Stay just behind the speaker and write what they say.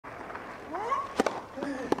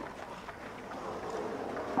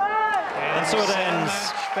So it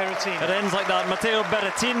ends. It ends like that. Matteo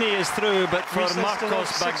Berrettini is through, but for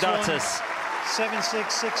Marcos Baghdatis,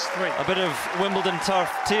 7-6, 6-3. a bit of Wimbledon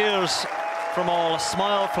turf tears from all, a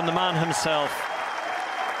smile from the man himself,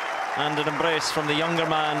 and an embrace from the younger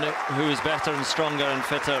man who is better and stronger and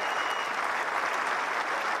fitter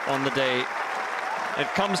on the day. It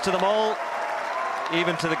comes to them all,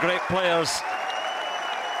 even to the great players.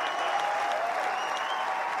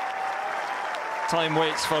 Time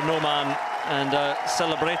waits for no man, and a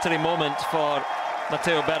celebratory moment for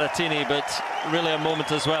Matteo Berrettini, but really a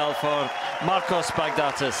moment as well for Marcos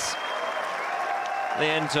Baghdatis. The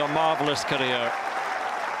end to a marvellous career.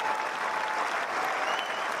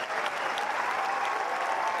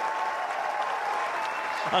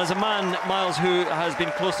 And as a man, Miles, who has been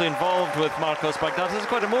closely involved with Marcos Baghdatis, it's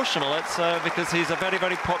quite emotional. It's because he's a very,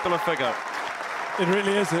 very popular figure. It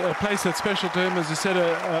really is a place that's special to him. As you said,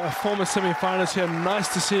 a former semi-finalist here. Nice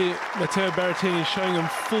to see Matteo Berrettini showing him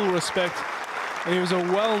full respect. And he was a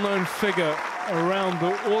well-known figure all around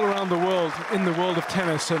the world, in the world of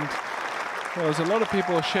tennis. And there was a lot of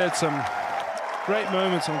people who shared some great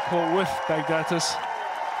moments on court with Baghdatis.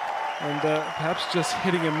 And perhaps just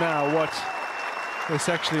hitting him now what this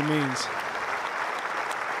actually means.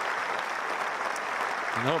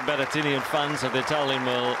 I hope Berrettini and fans of the Italian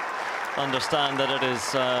will understand that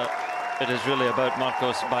it is really about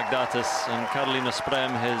Marcos Baghdatis and Carolina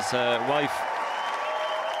Sprem, his wife,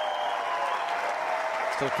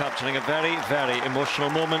 still capturing a very, very emotional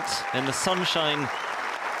moment in the sunshine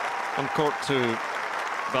on court 2.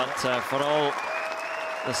 But for all,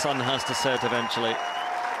 the sun has to set eventually.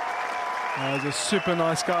 He's a super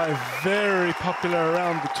nice guy, very popular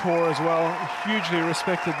around the tour as well, hugely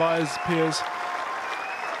respected by his peers.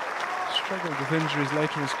 Struggled with injuries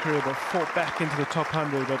later in his career, but fought back into the top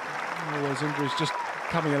 100, but all those injuries just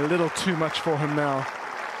coming a little too much for him now.